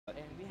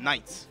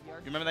Knights. You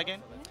remember that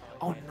game?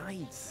 Oh,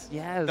 Knights.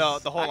 Yes.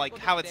 The whole like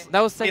how it's.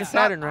 That was Sega it's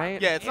Saturn, not,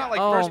 right? Yeah, it's not like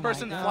Oh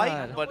first-person my flight,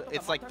 God. but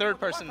it's like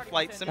third-person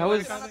flight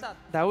simulator.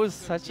 That was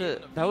such a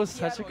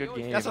good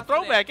game. That's a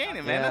throwback, ain't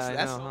it, man?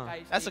 Yeah,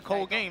 That's a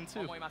cold game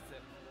too.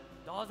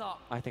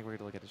 I think we're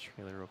gonna look at the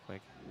trailer real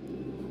quick.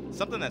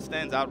 Something that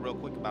stands out real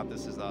quick about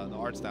this is the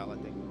art style, I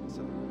think.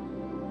 So.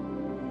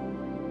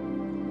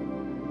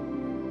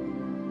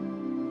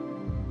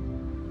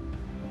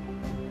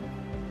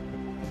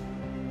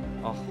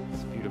 Oh,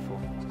 it's beautiful.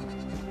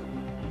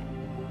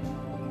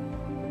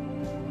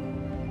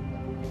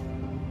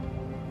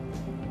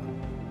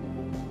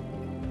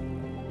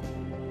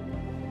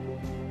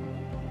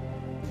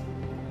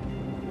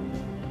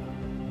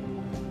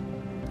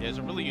 Yeah, there's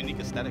a really unique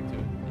aesthetic to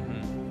it.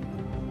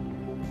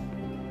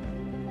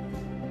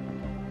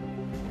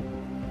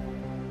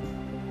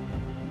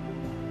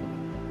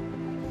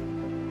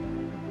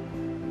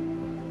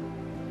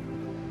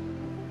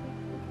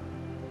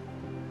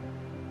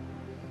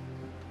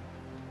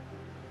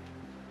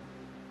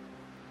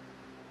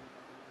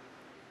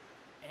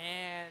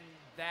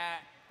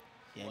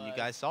 Yeah, and you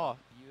guys saw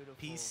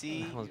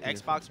PC,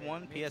 Xbox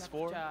One,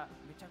 PS4.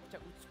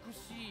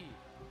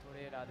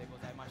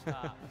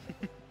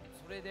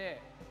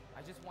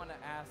 I just want to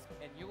ask,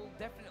 and you'll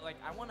definitely, like,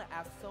 I want to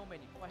ask so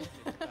many questions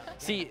about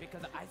the See, game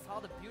because I saw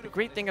the beautiful. The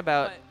great thing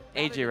about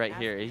AJ right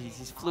here is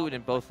he's fluent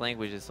in both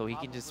languages, so he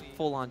can just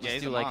full on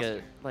just do like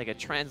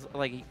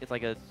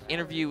a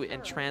interview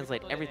and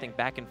translate everything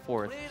back and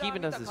forth. He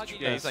even does his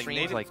He's like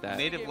streams like that.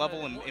 native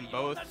level in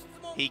both.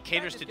 He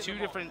caters to two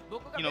different,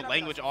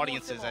 language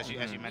audiences, as you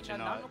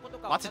mentioned.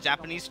 Lots of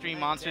Japanese stream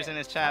monsters in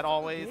his chat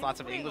always. Lots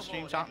of English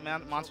stream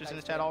monsters in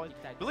his chat always.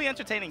 Really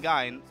entertaining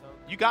guy, and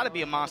you got to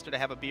be a monster to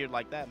have a beard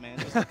like that, man.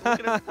 Just look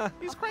at him.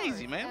 He's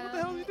crazy, man. What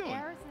the hell is he doing?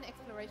 AER is an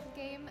exploration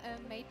game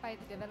made by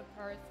the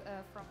developers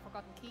from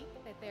Forgotten Key.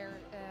 That they're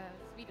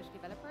Swedish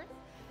developers.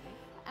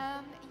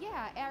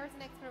 Yeah, AER is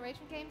an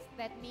exploration game.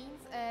 That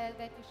means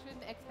that you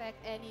shouldn't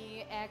expect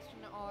any action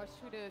or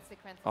shooter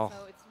sequences. Oh,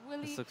 so it's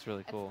really this looks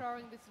really cool.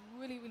 Exploring this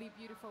really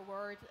beautiful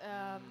world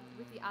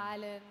with the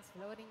islands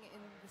floating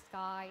in the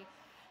sky.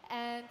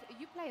 And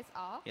you play as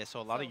R. Yeah,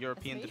 so a lot of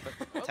European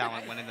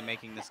talent went into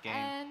making this game.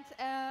 And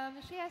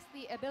she has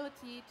the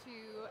ability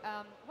to,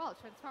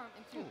 transform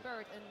into a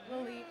bird and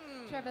really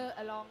travel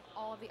along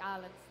all the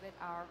islands that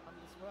are on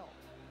this world.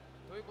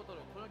 ということで、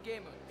このゲ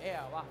ーム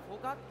AER はフォ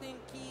ーガッテン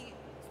キー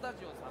スタ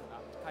ジオさん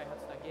が開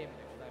発したゲーム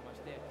でございま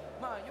して、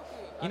まあよ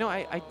く You know,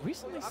 I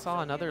recently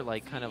saw another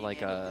kind of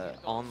like a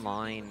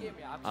online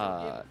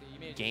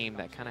game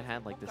that kind of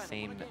had like the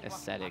same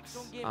aesthetics.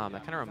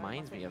 That kind of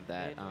reminds me of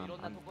that. I'm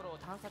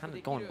kind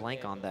of going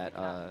blank on that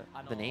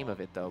the name of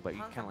it though, but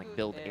you kind of like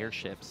build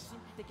airships.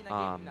 It's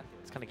kind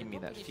of giving me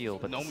that feel.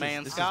 But No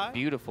Man's this Sky? is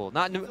beautiful.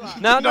 Not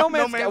No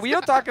Man's Sky. We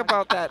don't talk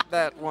about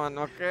that one,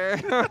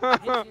 okay?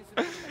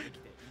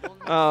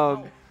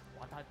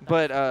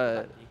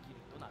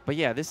 But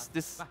yeah, this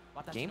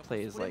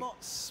gameplay is like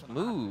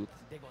smooth.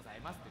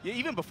 Yeah,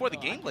 even before the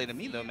gameplay to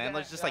me though, man,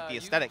 it's just like the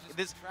aesthetic.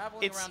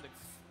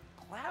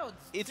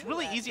 It's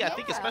really easy, I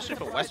think, especially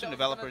for Western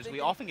developers.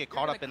 We often get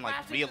caught up in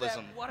like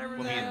realism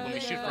when we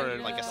shoot for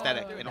like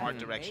aesthetic and art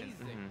direction.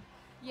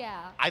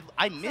 Yeah.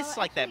 I miss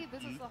like that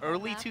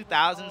early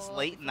 2000s,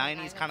 late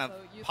 90s kind of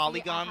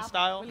polygon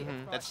style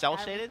that's cell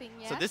shaded.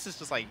 So this is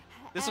just like.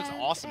 This looks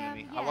awesome to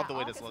me. I love the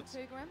way this looks.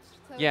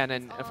 Yeah, and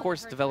then of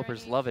course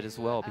developers love it as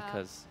well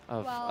because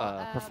of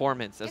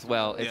performance as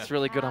well. It's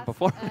really good on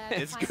performance.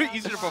 It's good,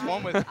 easy to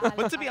perform with.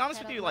 But to be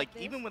honest with you, like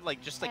even with like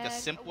just like a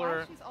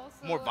simpler,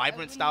 more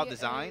vibrant style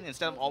design,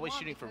 instead of always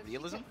shooting for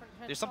realism,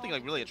 there's something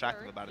like really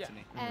attractive about it to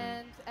me.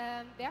 And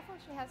therefore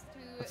she has to.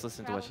 Let's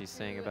listen to what she's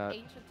saying about.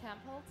 Ancient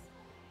temples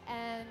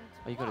and.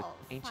 Oh, you go to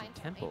ancient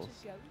temples.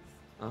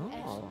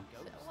 Oh.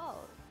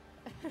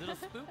 A little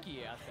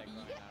spooky aspect.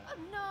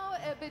 No,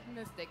 a bit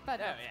mystic,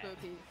 but not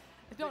spooky.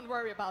 Don't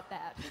worry about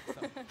that.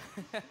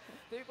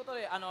 ということ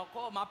で、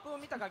こうマップを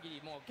見た限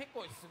り、もう結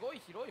構すご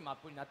い広いマッ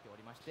プになってお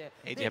りまして。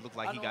AJ looked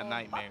like he got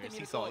nightmares.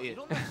 He saw it.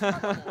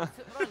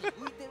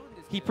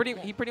 He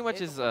pretty much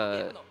is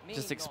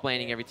just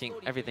explaining everything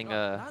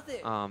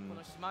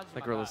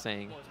the girl was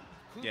saying.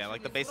 Yeah,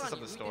 like the basis of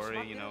the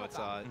story.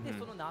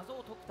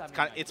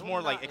 It's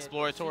more like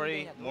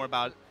exploratory, more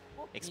about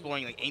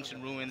exploring like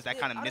ancient ruins, that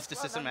kind of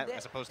mysticism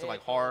as opposed to like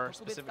horror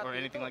specific or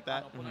anything like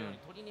that.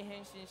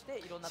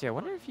 See, I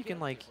wonder if you can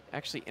like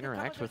actually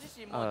interact with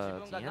the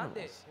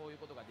animals.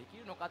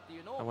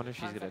 I wonder if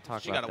she's gonna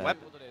talk about that.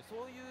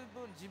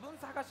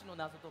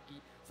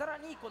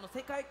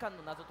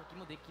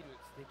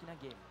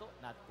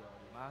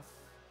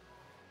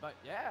 But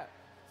yeah,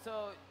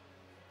 so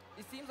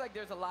it seems like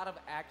there's a lot of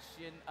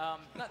action,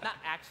 not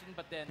action,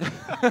 but then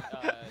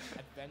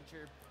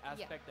adventure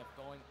aspect of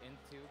going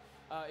into.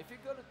 If you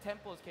go to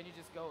temples, can you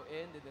just go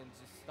in and then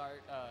just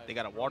start? They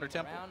got a water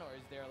temple. Or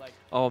is there like?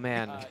 Oh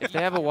man, if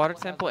they have a water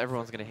temple,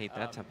 everyone's gonna hate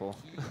that temple.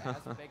 Key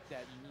aspect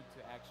that you need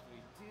to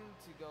actually do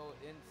to go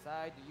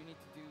inside. Do you need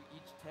to do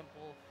each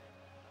temple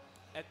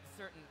at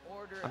certain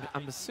order.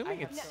 I'm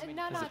assuming it's.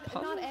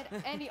 Not at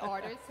any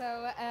order.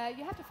 So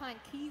you have to find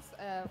keys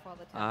for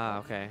the temples. Ah,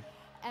 okay.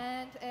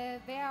 And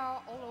they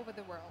are all over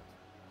the world.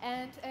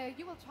 And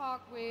you will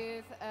talk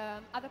with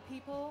other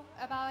people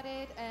about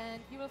it,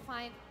 and you will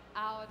find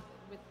out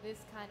with this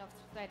kind of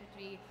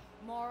strategy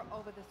more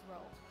over this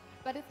world.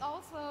 But it's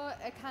also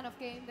a kind of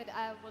game that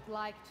I would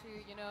like to,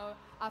 you know,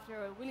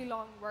 after a really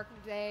long working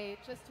day,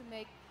 just to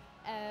make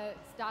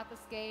start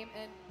this game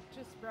and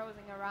just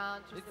browsing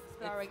around, just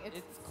exploring.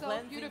 It's so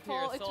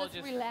beautiful. It's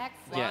just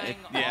relaxing.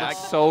 Yeah,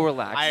 it's so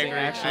relaxing. I agree.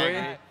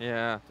 Actually.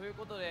 Yeah.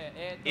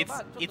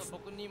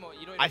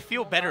 I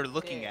feel better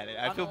looking at it.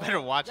 I feel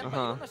better watching it.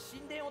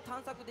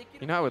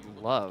 You know, I would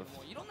love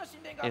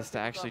is to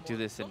actually do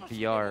this in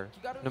VR.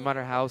 No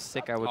matter how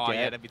sick I would get,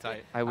 yeah, that'd be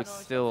tight. I would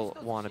still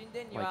want to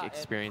like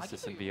experience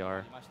this in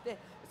VR.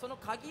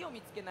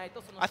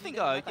 I think,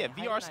 yeah,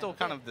 VR is still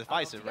kind of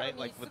divisive, right?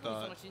 Like with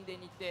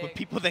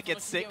people that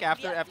get sick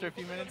after a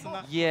few minutes and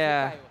that.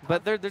 Yeah,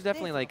 but they're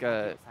definitely like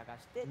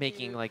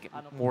making like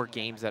more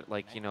games that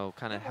like, you know,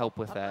 kind of help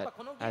with that,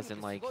 as in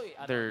like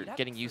they're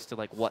getting used to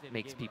like what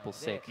makes people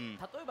sick.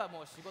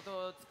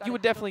 You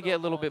would definitely get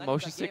a little bit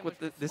motion sick with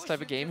this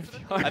type of game in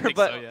VR, I think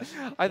but so,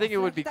 yeah. I think it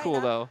would be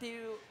cool though.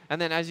 And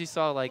then as you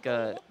saw, like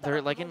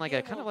they're like in like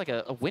a kind of like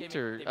a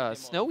winter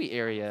snowy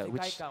area,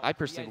 which I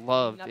personally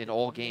loved in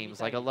all games.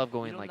 Like I love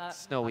going like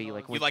snowy,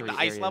 like wintry You like the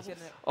ice areas. levels?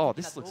 Oh,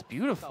 this looks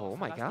beautiful! Oh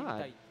my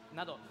god!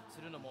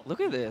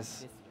 Look at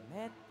this.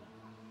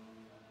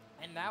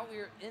 And now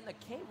we're in a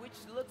cave, which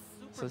looks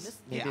super So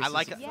misty. Yeah, I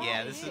like it.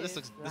 Yeah, this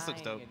looks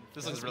dope.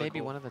 This looks really maybe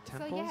cool. one of the So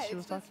temples yeah, she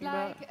was it's just talking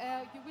about.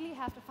 like you really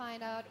have to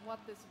find out what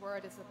this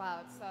word is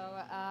about. So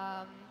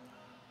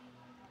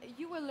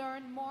you will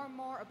learn more and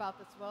more about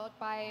this world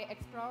by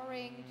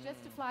exploring,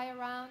 just to fly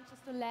around,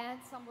 just to land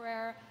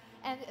somewhere,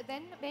 and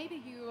then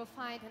maybe you will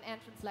find an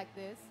entrance like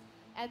this,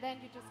 and then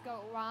you just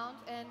go around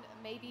and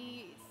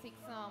maybe seek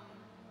some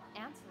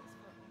answers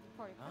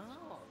for your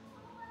questions.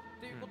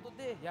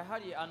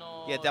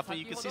 Yeah, definitely.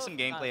 You can see some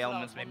gameplay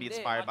elements, maybe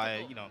inspired by,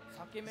 you know,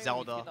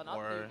 Zelda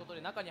or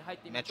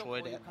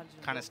Metroid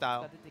kind of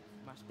style.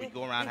 We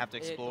go around, have to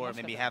explore,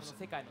 maybe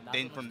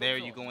then from there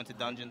you go into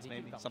dungeons,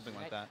 maybe something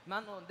like that.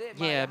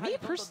 Yeah, me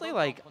personally,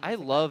 like I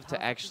love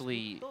to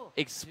actually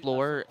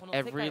explore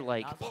every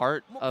like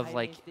part of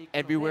like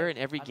everywhere in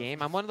every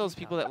game. I'm one of those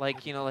people that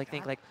like, you know, like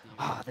think like,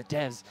 ah, the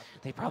devs,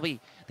 they probably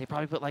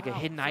put like a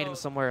hidden item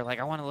somewhere. Like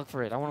I want to look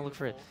for it. I want to look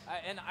for it.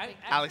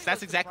 Alex,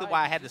 that's exactly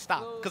why I had to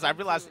stop, because I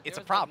realized it's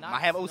a problem. I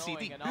have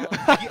OCD.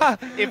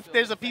 If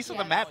there's a piece of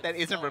the map that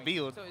isn't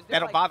revealed,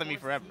 that'll bother me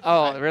forever.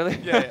 Oh, really?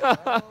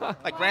 Yeah.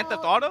 Like Grand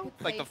Theft Auto,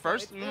 like the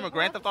first, remember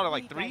Grand Theft Auto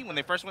like 3 when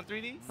they first went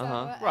 3D?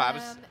 Uh-huh. Bro,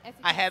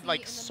 I had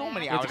like so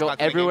many had hours. to go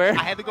locked in the game. everywhere?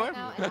 I had to go Right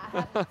now, everywhere. and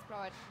I haven't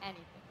explored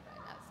anything right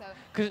now. So,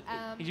 Because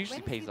it usually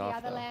when you pays see the off,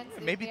 other though. lands,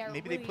 Maybe they are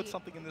they put really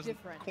something in this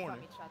different corner.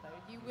 from each other.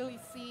 You really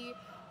see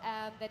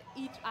that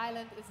each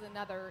island is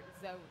another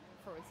zone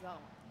for a zone,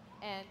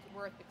 and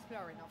worth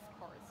exploring, of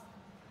course.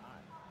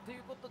 とい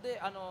うことで、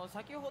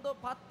先ほど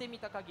パッて見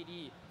た限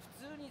り、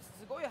普通に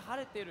すごい晴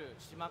れてる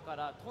島か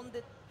ら飛ん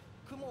で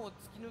雲を突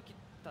き抜け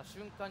た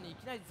瞬間にい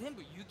きなり全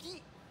部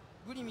雪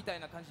国みたい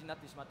な感じになっ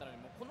てしまったのに、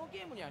もうこのゲ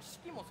ームには四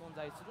季も存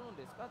在するの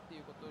ですかってい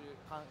うことを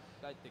考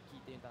えて聞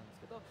いていたんです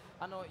けど、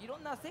いろ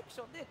んなセク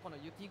ションでこの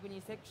雪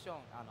国セクション、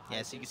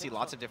Yeah, so you can see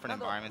lots of different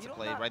environments to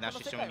play. Right now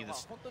she's showing you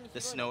the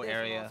snow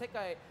area,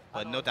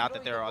 but no doubt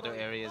that there are other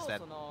areas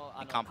that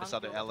encompass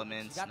other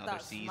elements and other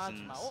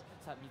seasons.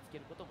 見つけ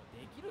ることも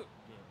できる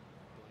ゲームに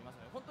なっております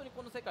ので、本当に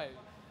この世界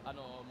も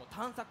う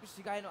探索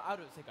しがいのあ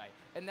る世界。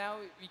And now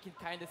we can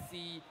kind of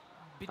see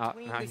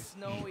between the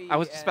snowy. I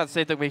was just about to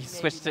say that we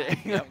switched it.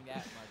 And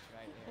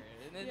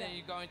then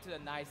you go into a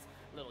nice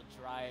little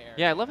dry area.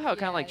 Yeah, I love how it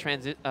kind of like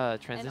Yeah.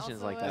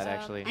 transitions And like also, that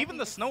actually. Even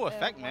the snow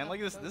effect, man.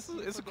 Look at this.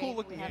 It's a cool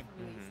looking game.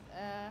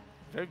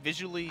 Very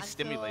visually Until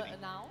stimulating.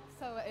 now,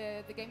 so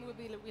the game will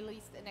be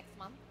released next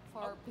month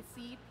for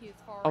PC,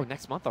 PS4. Oh,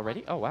 next month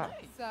already? Oh, wow.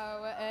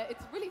 So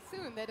it's really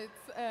soon that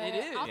it's It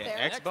is. out Yeah,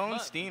 there.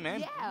 Xbox, Steam,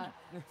 and Yeah.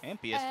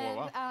 PS4. And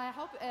Wow. I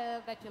hope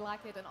that you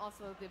like it, and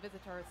also the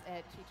visitors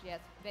at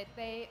GGS, that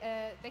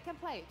they can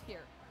play it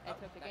here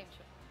at Tokyo Game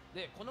Show.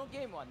 で、この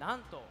ゲームはな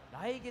んと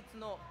来月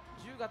の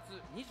10月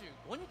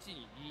25日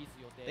にリリース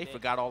予定 They で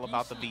forgot all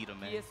about the PC Vita,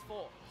 man. PS4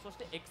 そし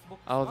て Xbox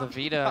Oh, the One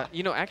Vita.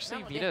 You know,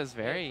 actually, Vita is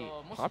very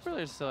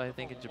popular still, I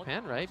think, in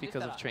Japan, right?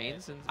 Because of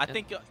trains and. I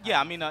think,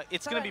 yeah, I mean,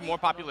 it's going to be more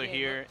popular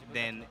here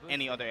than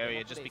any other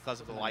area just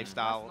because of the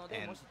lifestyle.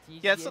 And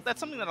yeah, so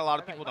that's something that a lot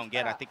of people don't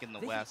get, I think, in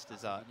the West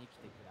is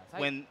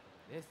when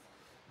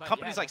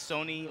companies like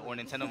Sony or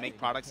Nintendo make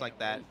products like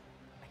that,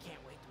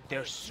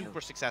 they're super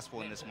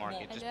successful in this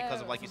market just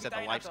because of, like you said,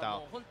 the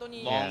lifestyle.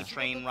 Long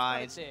train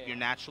rides, you're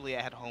naturally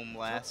at home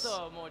less.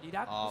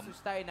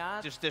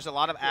 There's a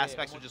lot of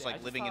aspects of just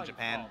like living in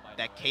Japan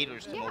that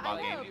caters to mobile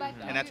gaming,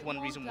 and that's one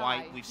reason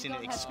why we've seen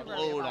it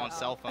explode on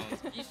cell phones,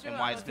 and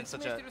why it's been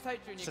such an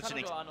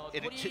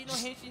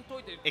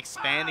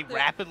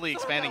rapidly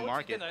expanding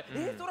market,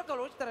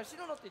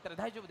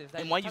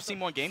 and why you see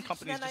more game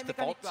companies just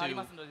default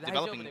to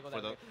developing for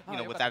the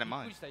with that in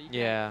mind.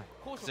 Yeah.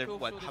 They're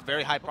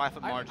very high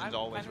profit margins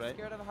always, right?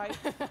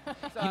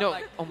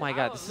 Oh my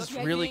God, this is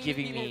really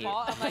giving me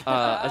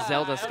a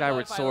Zelda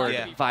Skyward Sword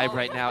vibe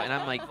right now, and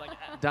I'm like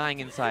dying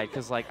inside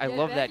because like I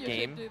love that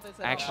game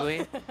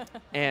actually,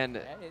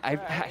 and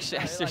I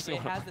seriously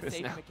want to play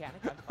this now.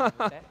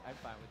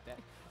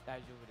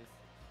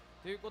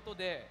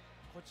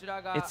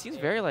 It seems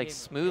very like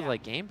smooth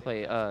like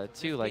gameplay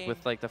too, like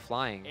with like the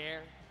flying.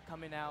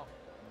 Coming out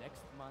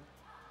next month.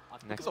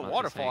 It's a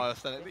waterfall.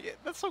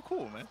 That's so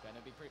cool, man.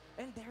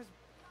 And there's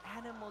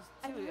animals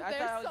too.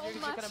 There's so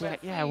much.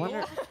 Yeah, I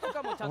wonder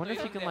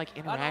if you can like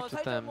interact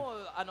with them.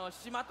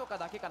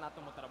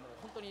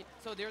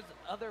 So there's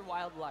other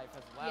wildlife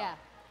as well. Yeah.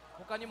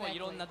 他にもい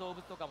ろんな動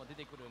物とかも出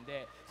てくるん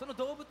で、その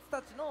動物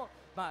たちの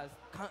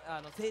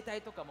生態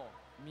とかも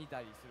見た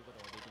りするこ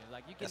とができる。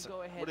Like you can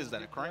go ahead and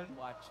do bird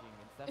watching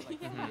and stuff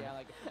like that. Yeah,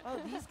 like oh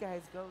these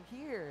guys go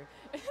here,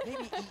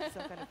 maybe eat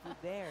some kind of food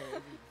there.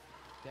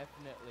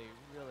 Definitely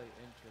really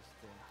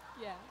interesting.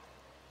 Yeah.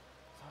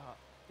 さあ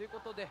というこ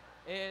とで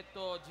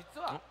実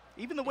は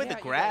Even the way the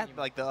grass,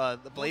 like the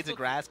blades of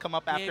grass come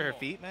up after her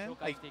feet, man,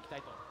 like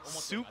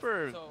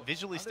super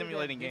visually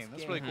stimulating game.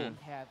 That's really cool.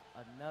 Have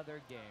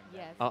another game.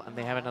 Yes. Oh, and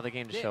they have another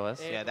game to show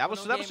us. Yeah, that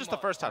was just the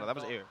first title. That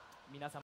was AER.